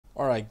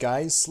Alright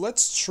guys,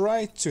 let's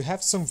try to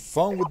have some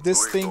fun with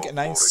this thing, and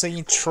I'm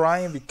saying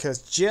trying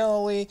because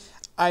generally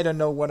I don't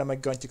know what am I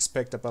going to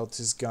expect about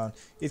this gun.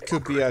 It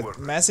could be a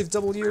massive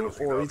W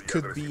or it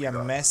could be a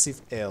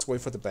massive L. Let's wait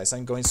for the best.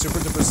 I'm going super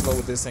duper slow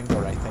with this thing.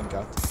 Alright, thank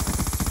God.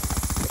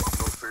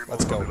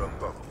 Let's go.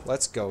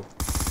 Let's go.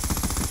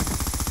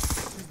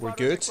 We're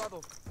good.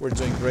 We're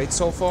doing great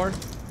so far.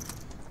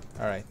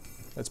 Alright,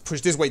 let's push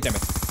this way, damn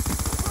it.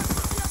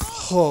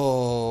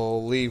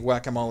 Holy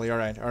guacamole,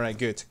 alright,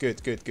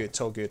 good,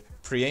 so good.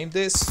 Pre-aim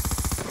this.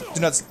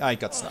 Do not, I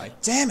got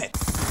sniped, damn it!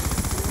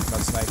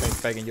 Not sniped,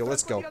 I'm begging you,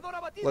 let's go.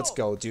 Let's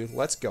go, dude,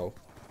 let's go.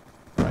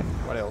 Alright,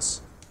 what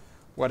else?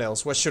 What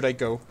else? Where should I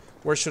go?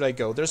 Where should I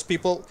go? There's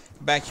people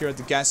back here at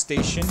the gas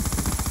station.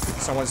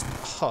 Someone's,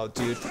 oh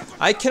dude.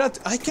 I cannot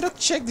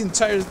check the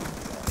entire,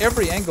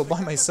 every angle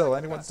by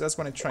myself. That's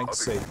what I'm trying to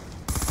say.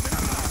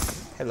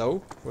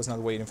 Hello? Was not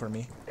waiting for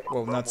me.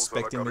 Well, not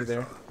expecting me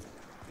there.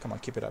 Come on,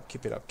 keep it up,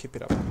 keep it up, keep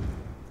it up.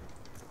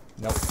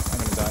 Nope, I'm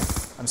gonna die.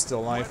 I'm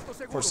still alive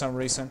for some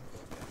reason.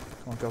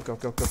 Come on, go, go,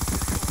 go, go.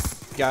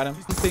 Got him.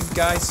 I think,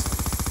 guys.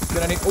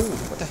 Gonna need. Oh,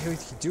 what the hell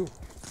did he do?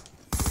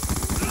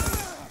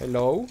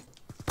 Hello?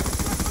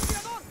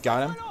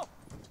 Got him.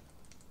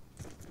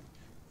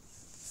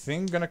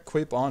 Think gonna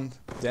quip on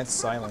dead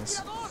silence.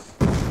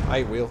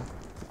 I will.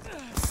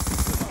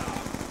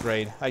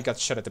 Great, I got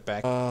shot at the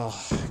back.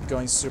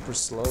 Going super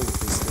slow with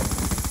this thing.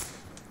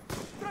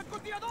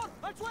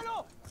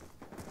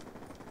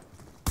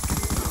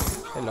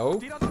 Hello?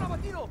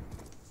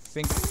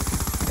 Think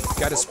I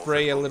gotta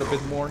spray a little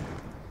bit more.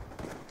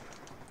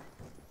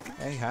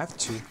 I have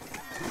to.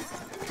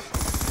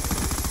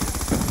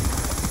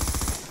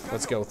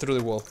 Let's go through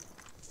the wall.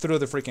 Through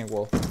the freaking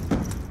wall.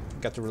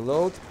 Got to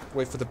reload.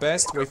 Wait for the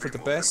best. Wait for the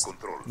best.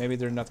 Maybe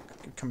they're not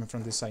coming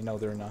from this side. No,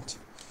 they're not.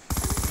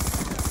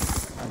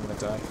 I'm gonna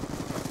die.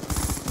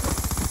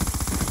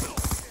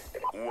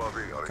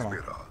 Come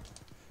on.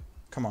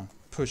 Come on.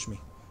 Push me.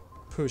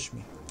 Push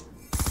me.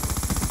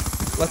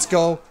 Let's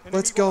go.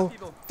 Let's go.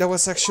 That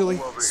was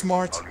actually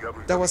smart.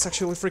 That was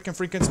actually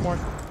freaking smart.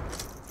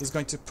 He's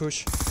going to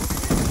push.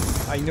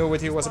 I knew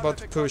what he was about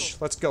to push.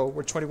 Let's go.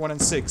 We're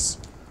 21-6.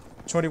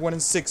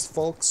 21-6,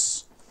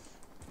 folks.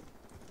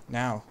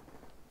 Now.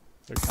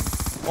 They're coming.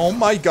 Oh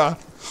my god.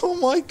 Oh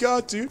my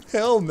god, dude.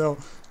 Hell no.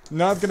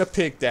 Not gonna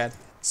pick that.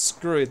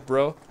 Screw it,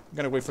 bro. I'm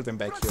gonna wait for them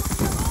back here.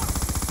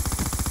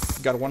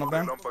 Got one of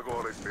them.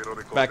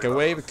 Back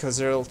away because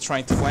they're all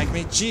trying to flank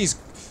me. Jeez.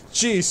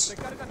 Jeez.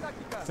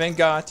 Thank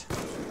God.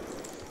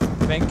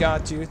 Thank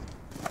God, dude.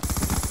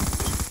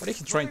 What are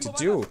you trying to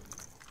do?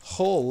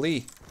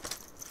 Holy.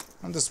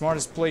 I'm the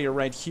smartest player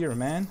right here,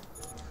 man.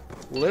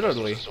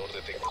 Literally.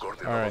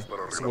 Alright,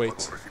 let's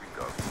wait.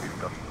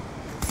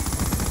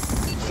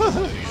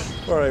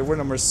 Alright, we're in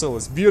a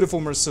Merciless. Beautiful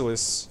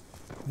Merciless.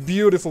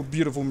 Beautiful,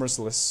 beautiful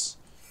Merciless.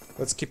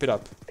 Let's keep it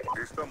up.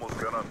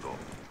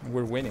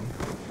 We're winning.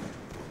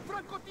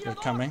 They're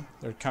coming.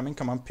 They're coming.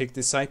 Come on, pick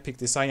this side. Pick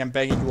this side. I'm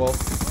begging you all.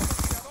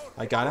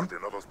 I got him.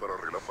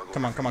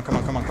 Come on, come on, come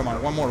on, come on, come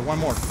on. One more, one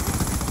more.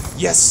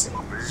 Yes!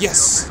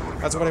 Yes!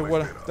 That's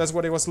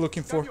what I was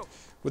looking for.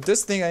 With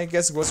this thing, I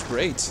guess it was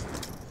great.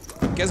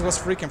 I guess it was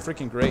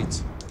freaking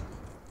great.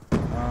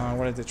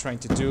 What are they trying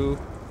to do?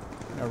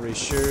 Not really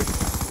sure.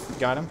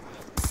 Got him.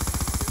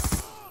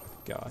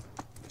 God.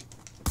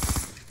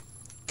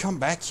 Come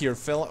back here,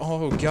 fella.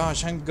 Oh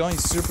gosh, I'm going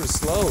super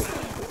slow.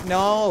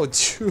 No,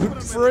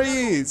 dude,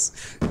 freeze!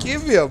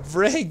 Give me a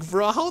break,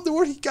 bro. How the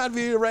world he got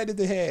me right in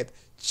the head?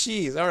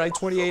 Jeez, alright,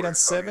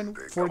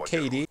 28-7 for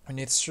KD. We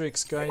need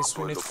streaks, guys.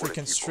 We need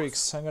freaking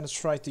streaks. I'm gonna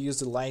try to use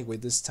the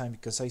lightweight this time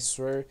because I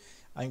swear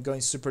I'm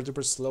going super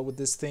duper slow with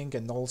this thing,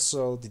 and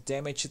also the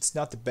damage, it's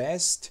not the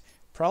best.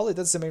 Probably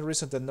that's the main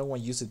reason that no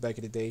one used it back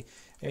in the day.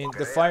 I mean,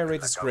 the fire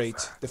rate is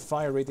great. The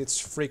fire rate is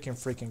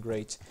freaking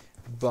great.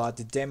 But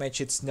the damage,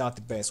 it's not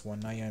the best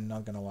one. I am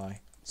not gonna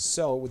lie.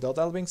 So, with all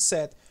that being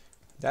said,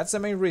 that's the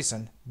main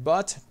reason.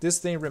 But this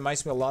thing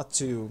reminds me a lot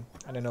to,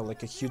 I don't know,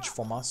 like a huge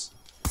FAMAS.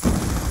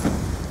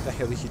 What the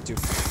hell did he do?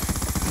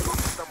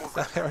 What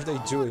the hell are they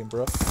doing,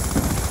 bro?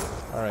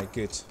 Alright,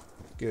 good.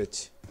 Good.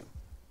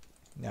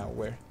 Now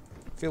where?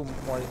 Feel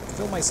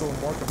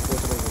myself more comfortable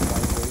with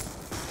lightweight.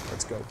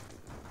 Let's go.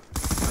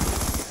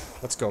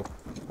 Let's go.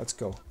 Let's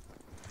go.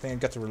 I think I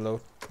got to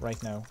reload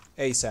right now.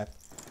 ASAP.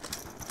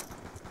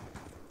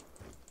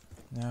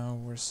 Now,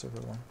 where's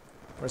everyone?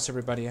 Where's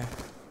everybody at?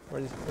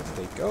 Where did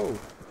they go?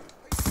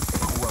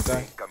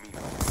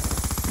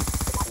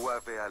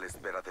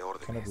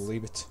 Cannot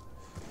believe it.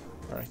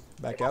 Alright,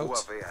 back out.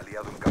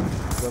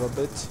 A little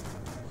bit.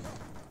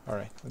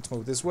 Alright, let's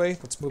move this way.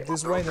 Let's move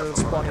this way. They're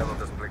spawning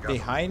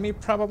behind me,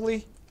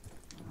 probably.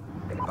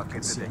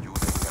 Let's see.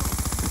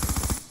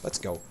 Let's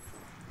go.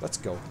 Let's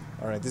go.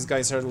 Alright, these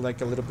guys are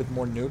like a little bit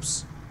more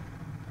noobs,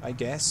 I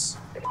guess.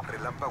 I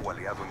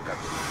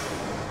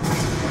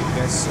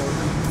guess so.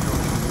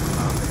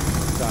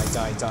 Die,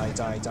 die, die,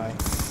 die, die.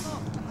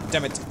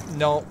 Damn it.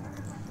 No.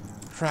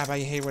 Crap, I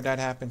hate when that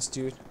happens,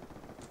 dude.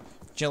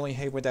 Generally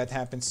hate when that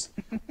happens.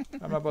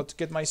 I'm about to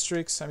get my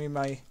streaks. I mean,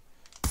 the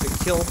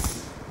kill.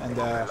 And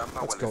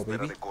let's go,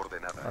 baby.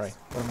 Alright,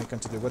 what am I going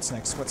to do? What's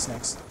next? What's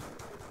next?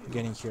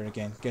 Getting here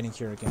again. Getting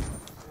here again.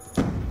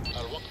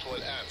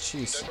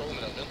 Jeez. No, I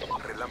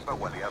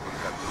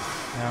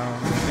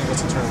think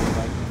that's a terrible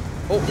lightning.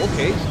 Oh,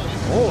 okay.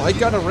 Oh, I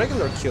got a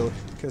regular kill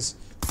because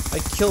I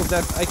killed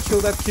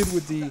that kid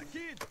with the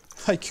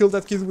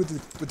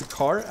with the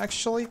car.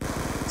 Actually,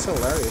 it's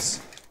hilarious.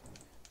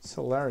 It's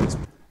hilarious.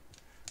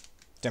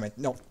 Damn it!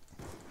 No,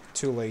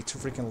 too late. Too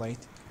freaking late.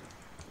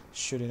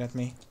 Shooting at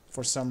me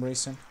for some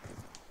reason.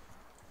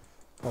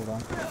 Hold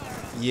on.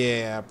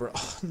 Yeah, bro.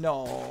 Oh,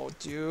 no,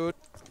 dude.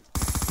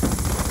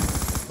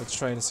 Let's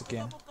try this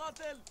again.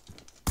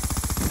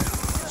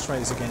 Let's try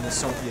this again.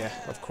 So yeah,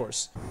 of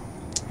course.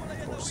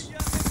 Of course.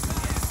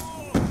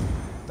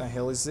 What the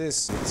hell is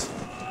this?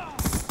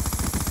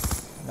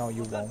 No,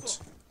 you won't.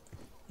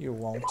 You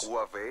won't.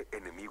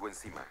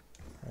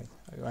 Right.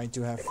 I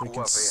do have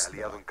freaking...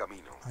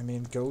 I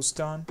mean, ghost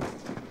on.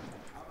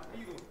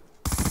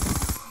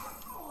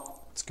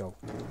 Let's go.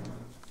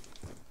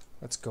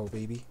 Let's go,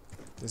 baby.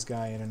 This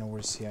guy, I don't know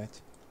where's he at.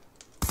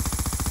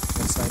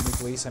 Don't snipe me,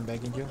 please. I'm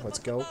begging you. Let's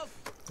go.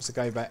 There's a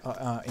guy back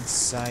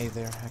inside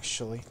there,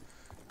 actually.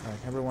 Alright,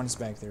 everyone's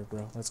back there,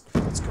 bro. Let's go.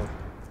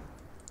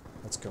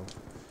 Let's go.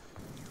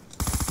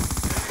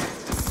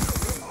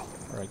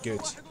 Alright,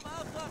 good.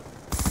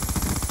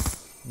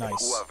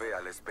 Nice.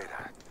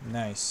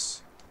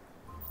 Nice.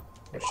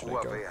 Where should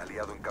I go?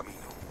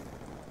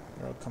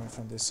 They're all coming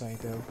from this side,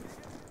 though.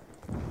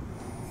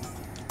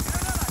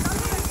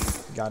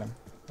 Got him.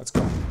 Let's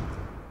go. Are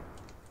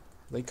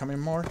they coming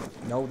more?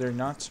 No, they're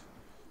not.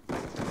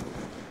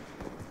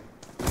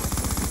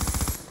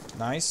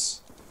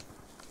 Nice.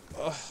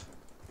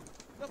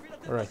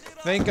 Alright.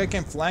 Think I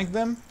can flank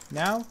them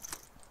now?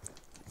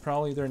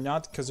 Probably they're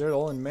not, because they're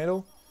all in the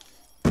middle.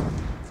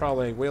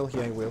 Probably I will.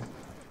 Yeah, I will.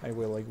 I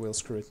will.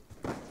 Screw it.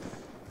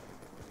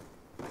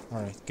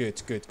 Alright,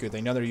 good.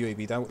 Another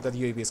UAV. That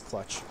UAV is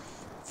clutch.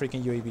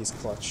 Freaking UAV is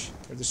clutch.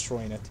 They're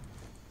destroying it.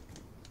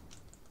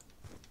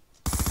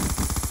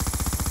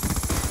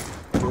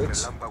 Good.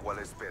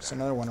 There's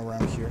another one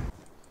around here.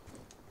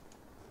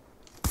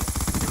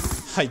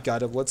 I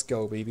got it. Let's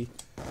go, baby.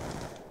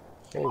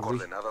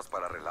 Holy.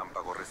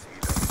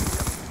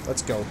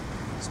 Let's go.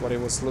 That's what I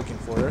was looking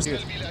for.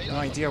 Dude, no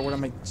idea what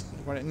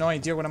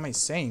am I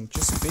saying?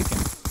 Just speaking.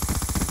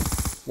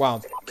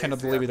 Wow, cannot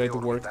believe it that it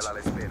worked.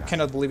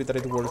 Cannot believe it that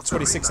it worked.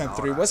 26 and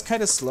 3 was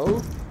kind of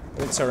slow,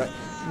 but it's alright.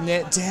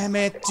 Damn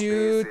it,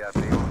 dude.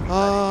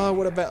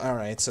 What about...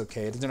 Alright, it's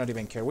okay. I do not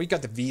even care. We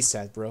got the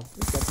VSAT, bro. We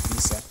got the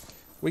VSAT.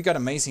 We got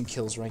amazing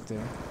kills right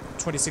there.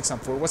 26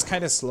 and 4 was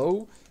kind of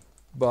slow,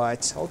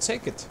 but I'll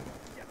take it.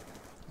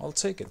 I'll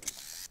take it.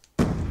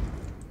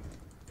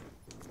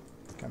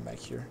 Come back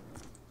here.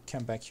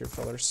 Come back here,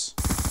 fellas.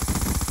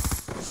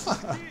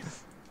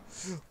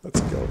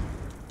 Let's go.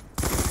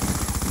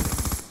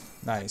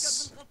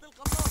 Nice.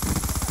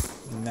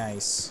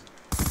 Nice.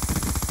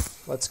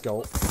 Let's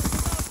go.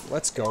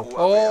 Let's go.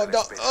 Oh,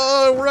 no.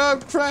 Oh,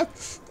 wrong crap.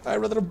 I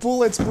ran out of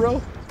bullets,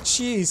 bro.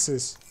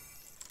 Jesus.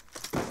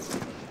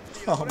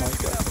 Oh my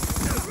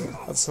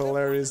god. That's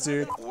hilarious,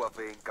 dude.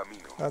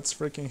 That's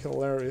freaking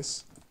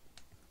hilarious.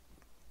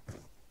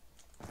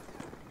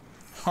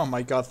 Oh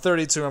my god,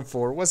 32 and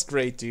 4. Was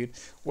great, dude.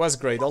 Was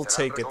great. I'll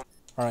take it.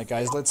 Alright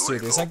guys, let's do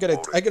this. I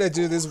gotta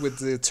do this with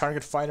the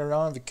target fighter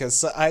on,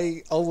 because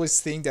I always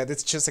think that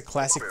it's just a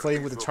classic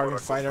playing with the target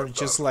fighter,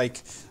 just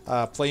like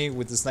playing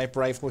with the sniper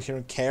rifle here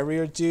in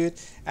Carrier, dude.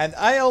 And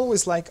I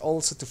always like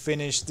also to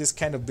finish this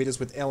kind of videos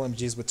with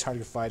LMGs with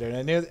target fighter.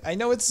 And I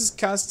know it's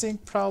disgusting,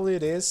 probably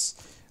it is,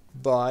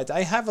 but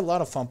I have a lot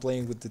of fun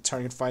playing with the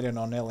target fighter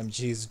on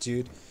LMGs,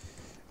 dude.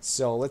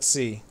 So let's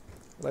see.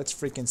 Let's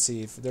freaking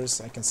see if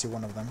I can see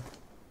one of them.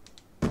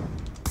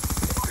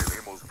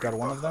 Got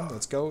one of them.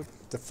 Let's go.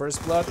 The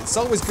first blood. It's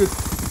always good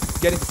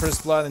getting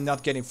first blood and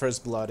not getting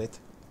first blooded,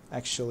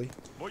 actually.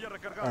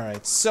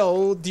 Alright,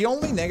 so the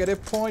only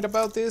negative point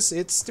about this,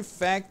 it's the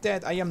fact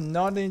that I am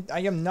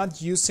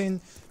not using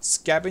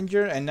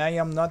scavenger and I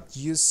am not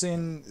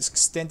using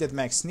extended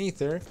max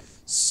neither.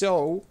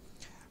 So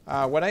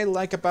what I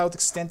like about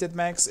extended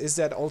max is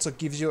that also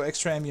gives you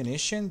extra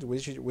ammunition,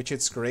 which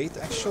is great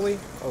actually.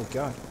 Oh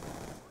god.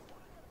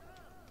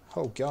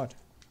 Oh god.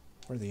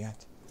 Where are they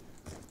at?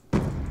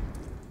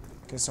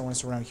 Okay,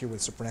 someone's around here with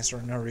suppressor.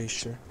 I'm not really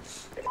sure.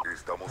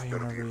 I am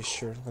not really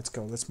sure. Let's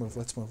go. Let's move.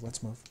 Let's move.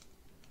 Let's move.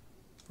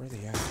 Where are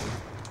they at?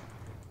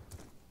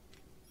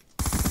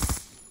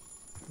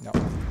 No.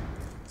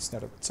 It's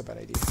not. It's a bad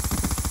idea.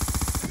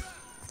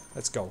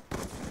 Let's go.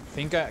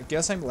 I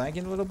guess I'm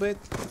lagging a little bit.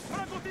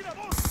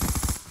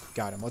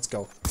 Got him. Let's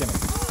go. Damn it.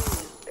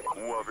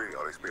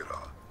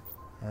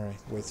 Alright,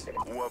 wait.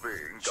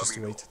 Just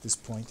wait at this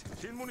point.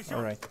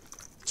 Alright.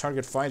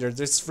 Target fighter.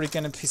 This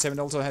freaking MP7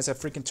 also has a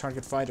freaking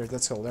target fighter.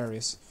 That's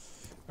hilarious.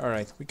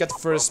 Alright, we got the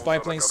first spy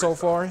plane so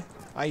far.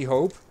 I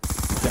hope.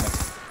 Damn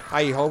it.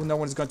 I hope no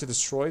one's going to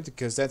destroy it,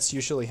 because that's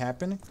usually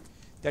happening.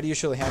 That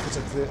usually happens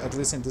at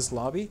least in this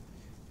lobby.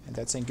 And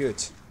that's ain't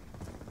good.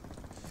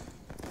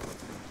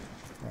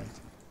 Alright.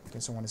 Okay,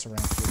 someone is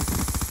around here.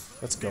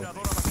 Let's go.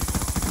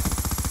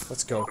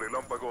 Let's go.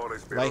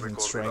 Lightning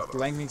strike.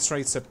 Lightning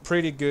strike's a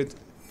pretty good...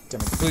 Damn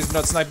it. Please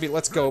not snipe me.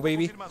 Let's go,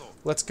 baby.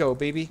 Let's go,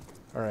 baby.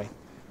 Alright.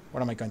 What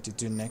am I going to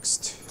do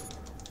next?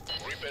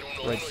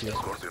 Right here.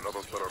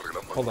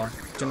 Hold on.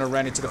 Do not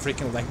run into the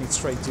freaking lightning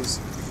strike, dude.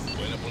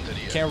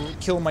 Can't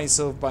kill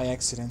myself by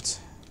accident.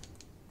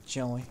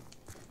 Gently.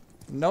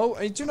 No,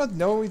 I do not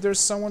know if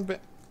there's someone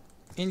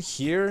in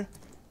here.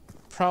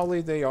 Probably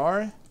they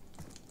are. I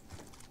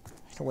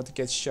don't want to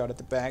get shot at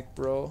the back,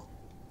 bro.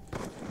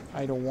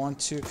 I don't want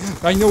to.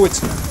 I knew it!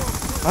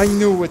 I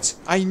knew it!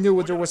 I knew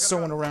it! There was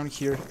someone around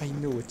here. I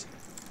knew it.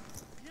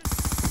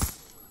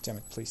 Damn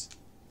it, please.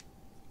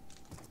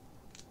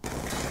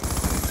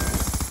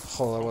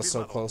 Oh, that was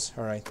so close.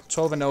 Alright.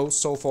 12-0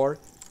 so far.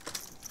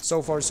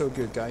 So far, so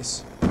good,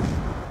 guys.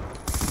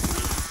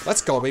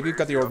 Let's go, baby. We've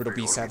got the orbital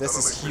B-sat. This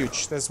is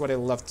huge. This is what I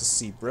love to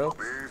see, bro.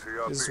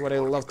 This is what I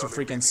love to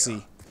freaking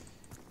see.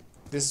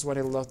 This is what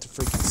I love to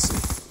freaking see.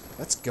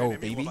 Let's go,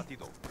 baby.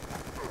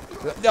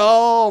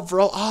 No,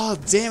 bro. Oh,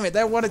 damn it.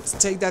 I wanted to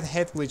take that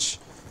head glitch.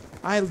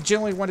 I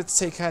genuinely wanted to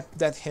take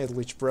that head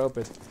glitch, bro,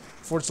 but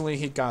fortunately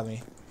he got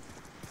me.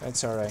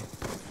 That's alright.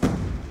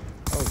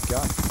 Oh,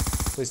 God.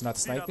 Please not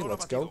snipe me.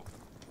 Let's go.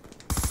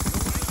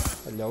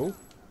 Hello?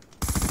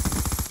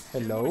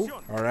 Hello?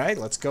 Alright,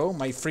 let's go.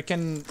 My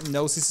freaking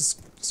nose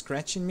is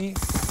scratching me.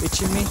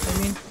 Itching me,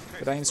 I mean.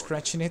 But I am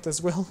scratching it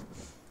as well.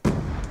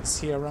 Is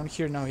he around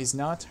here? No, he's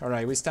not.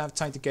 Alright, we still have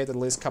time to get at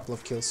least a couple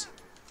of kills.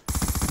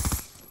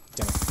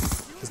 Damn it.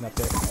 He's not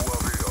there.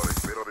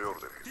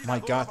 My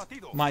God.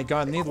 My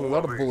God, I need a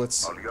lot of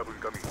bullets.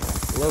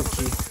 Low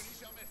key.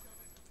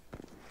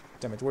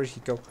 Damn it, where did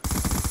he go?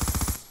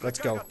 Let's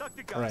go.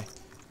 Alright.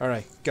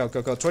 Alright, go,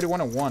 go, go.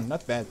 21-1.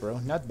 Not bad, bro.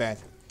 Not bad.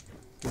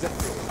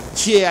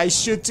 Yeah, I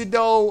shoot to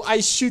know.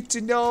 I shoot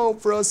to know,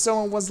 bro.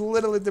 Someone was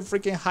literally the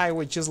freaking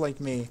highway just like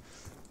me.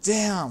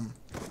 Damn.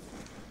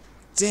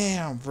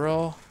 Damn,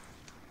 bro.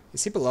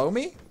 Is he below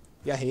me?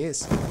 Yeah, he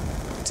is.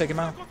 Take him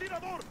out.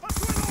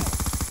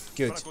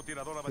 Good.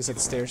 He's at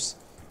the stairs.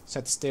 He's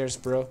at the stairs,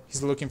 bro.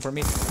 He's looking for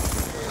me.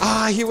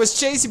 Ah, he was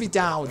chasing me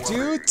down,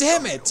 dude.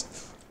 Damn it.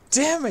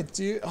 Damn it,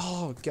 dude.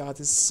 Oh, God,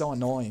 this is so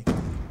annoying.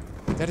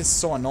 That is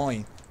so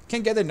annoying.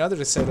 Can't get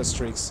another set of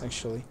streaks,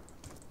 actually.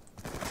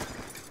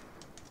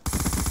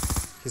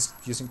 He's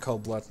using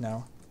cold blood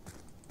now.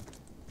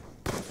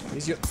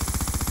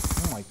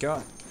 Oh my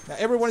God. Now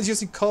everyone is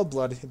using cold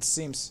blood, it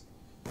seems.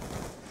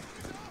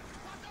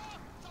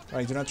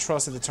 Alright, do not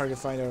trust in the target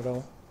finder at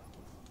all.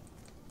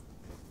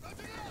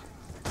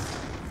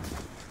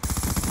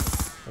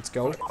 Let's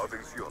go.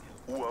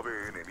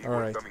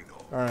 Alright.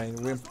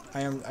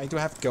 Alright, I do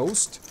have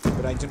Ghost,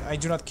 but I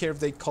do not care if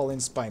they call in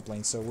spy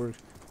plane, so we're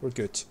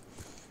good.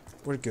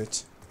 We're good.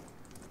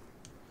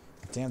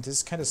 Damn, this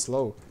is kinda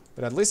slow.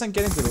 But at least I'm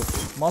getting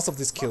to most of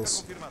these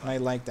kills. And I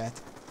like that.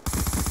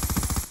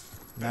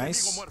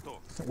 Nice.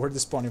 Where's the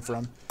spawning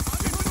from?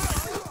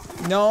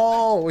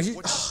 No!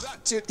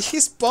 Dude, he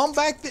spawned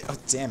back there. Oh,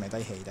 damn it.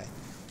 I hate that.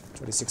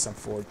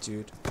 26-4,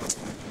 dude.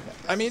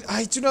 I mean,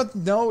 I do not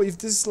know if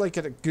this is like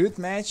a good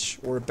match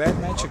or a bad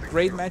match, a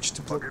great match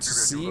to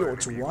see or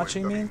to watch,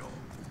 I mean.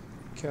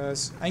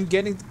 Because I'm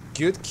getting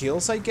good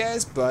kills, I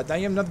guess, but I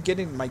am not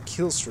getting my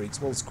kill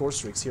streaks, well, score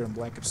streaks here in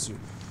Black Ops 2.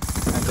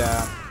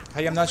 And,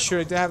 I am not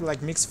sure. They have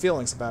like mixed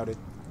feelings about it.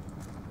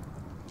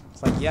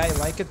 It's like, yeah, I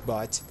like it,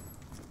 but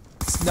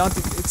it's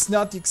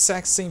not the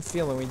exact same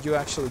feeling when you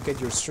actually get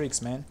your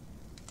streaks, man.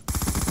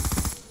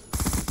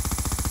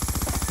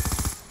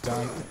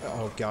 Die.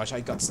 Oh gosh, I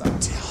got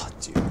sniped. Oh,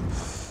 dude.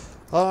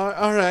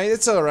 Alright,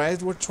 it's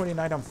alright. We're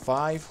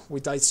 29-5.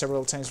 We died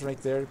several times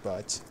right there,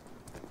 but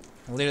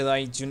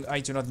literally I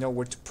do not know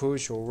where to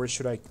push or where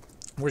should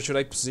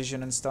I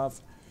position and stuff.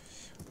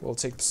 We'll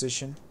take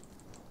position.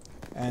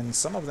 And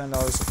some of them are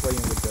also playing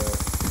with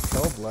the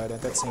cold blood, and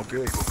that's not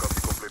good.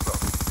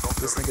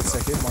 This thing gets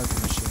a hit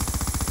marking machine.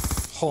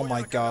 Oh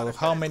my God,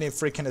 how many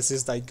freaking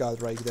assists I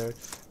got right there.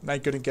 And I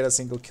couldn't get a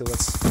single kill.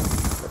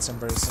 That's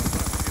embarrassing.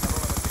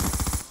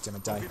 Damn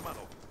it, die.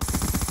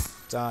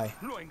 Die.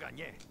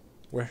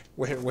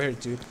 Where,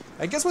 dude?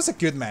 I guess it was a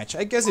good match.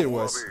 I guess it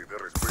was.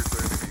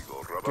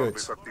 Good.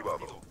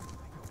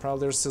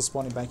 Probably they're still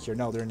spawning back here.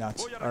 No, they're not.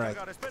 Alright.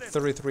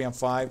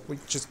 33-5. We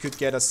just could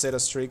get a set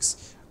of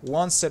streaks.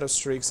 One set of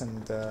streaks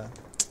and oh,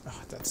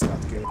 that's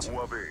not good.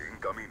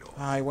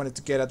 I wanted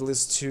to get at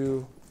least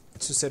two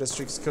set of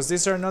streaks because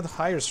these are not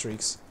higher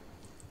streaks.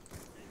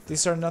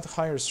 These are not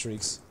higher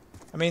streaks.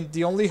 I mean,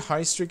 the only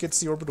high streak is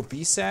the orbital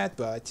B-sat,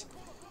 but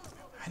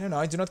I don't know.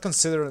 I do not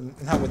consider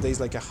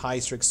nowadays like a high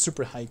streak,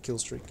 super high kill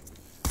streak.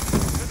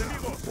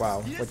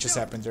 Wow, what just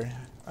happened there?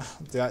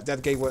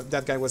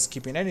 That guy was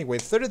keeping anyway.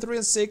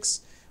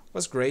 33-6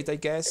 was great, I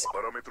guess.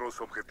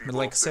 But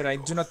like I said, I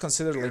do not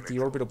consider like the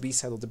orbital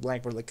B-sat or the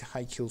Blackbird like a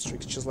high kill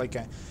streak. It's just like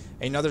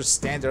another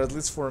standard, at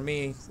least for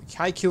me.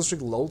 High kill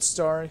streak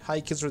Lodestar, high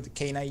kill streak the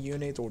K9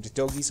 unit or the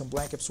Doggies on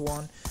Black Ops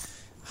 1.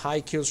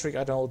 High kill streak,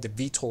 I don't know, the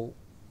VTOL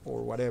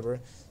or whatever.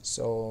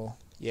 So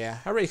yeah,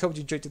 I really hope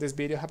you enjoyed today's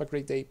video. Have a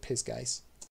great day. Peace, guys.